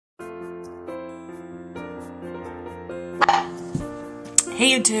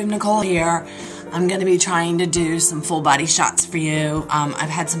Hey YouTube, Nicole here. I'm going to be trying to do some full body shots for you.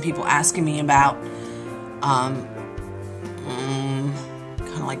 I've had some people asking me about kind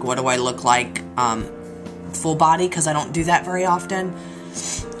of like what do I look like full body, because I don't do that very often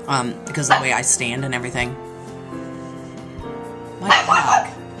because of the way I stand and everything. My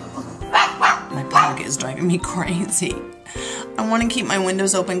dog is driving me crazy. I want to keep my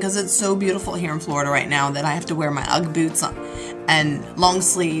windows open because it's so beautiful here in Florida right now that I have to wear my Ugg boots on and long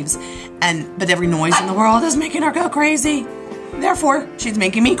sleeves, but every noise in the world is making her go crazy. Therefore, she's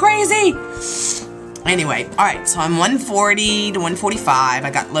making me crazy. Anyway, alright, so I'm 140 to 145. I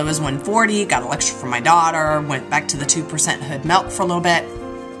got low as 140, got a lecture from my daughter, went back to the 2% hood milk for a little bit,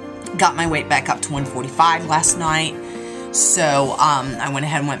 got my weight back up to 145 last night. So I went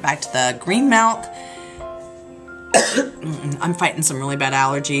ahead and went back to the green milk. I'm fighting some really bad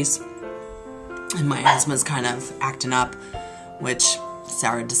allergies, and my asthma's kind of acting up, which,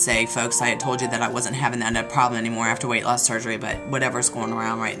 sorry to say, folks, I had told you that I wasn't having that problem anymore after weight loss surgery, but whatever's going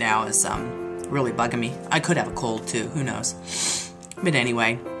around right now is really bugging me. I could have a cold too, who knows. But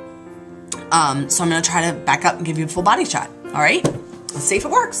anyway, so I'm going to try to back up and give you a full body shot, alright? Let's see if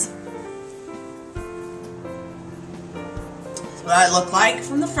it works. That's what I look like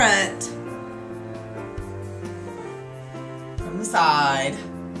from the front. From the side.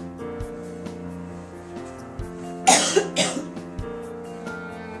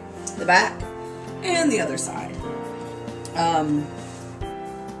 The back and the other side.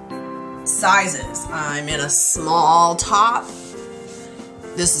 Sizes. I'm in a small top.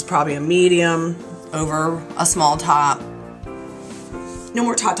 This is probably a medium over a small top. No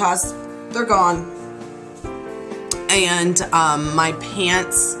more tatas. They're gone. And my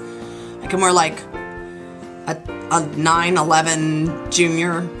pants, I can wear like a 9-11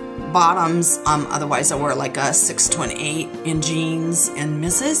 junior bottoms. Otherwise I wear like a 6 to an 8 in jeans and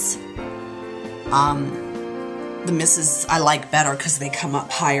misses. The misses I like better because they come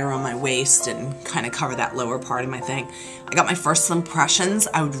up higher on my waist and kind of cover that lower part of my thing. I got my first impressions.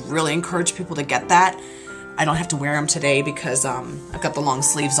 I would really encourage people to get that. I don't have to wear them today because I've got the long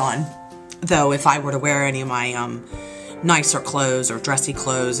sleeves on. Though if I were to wear any of my nicer clothes or dressy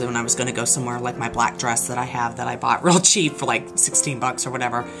clothes, and when I was going to go somewhere like my black dress that I have that I bought real cheap for like 16 bucks or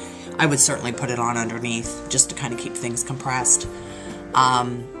whatever, I would certainly put it on underneath just to kind of keep things compressed.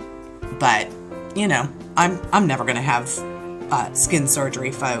 But you know, I'm never gonna have skin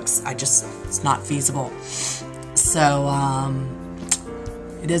surgery, folks. It's not feasible. So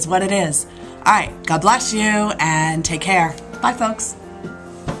it is what it is. Alright, God bless you and take care. Bye, folks.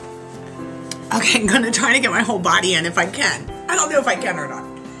 Okay, I'm gonna try to get my whole body in if I can. I don't know if I can or not.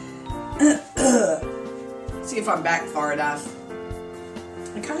 See if I'm back far enough.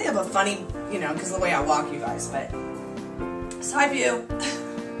 I kind of have a funny, you know, because of the way I walk, you guys, but side view.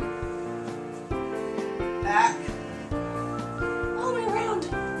 Back. All the way around.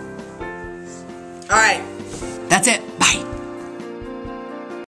 Alright. That's it. Bye.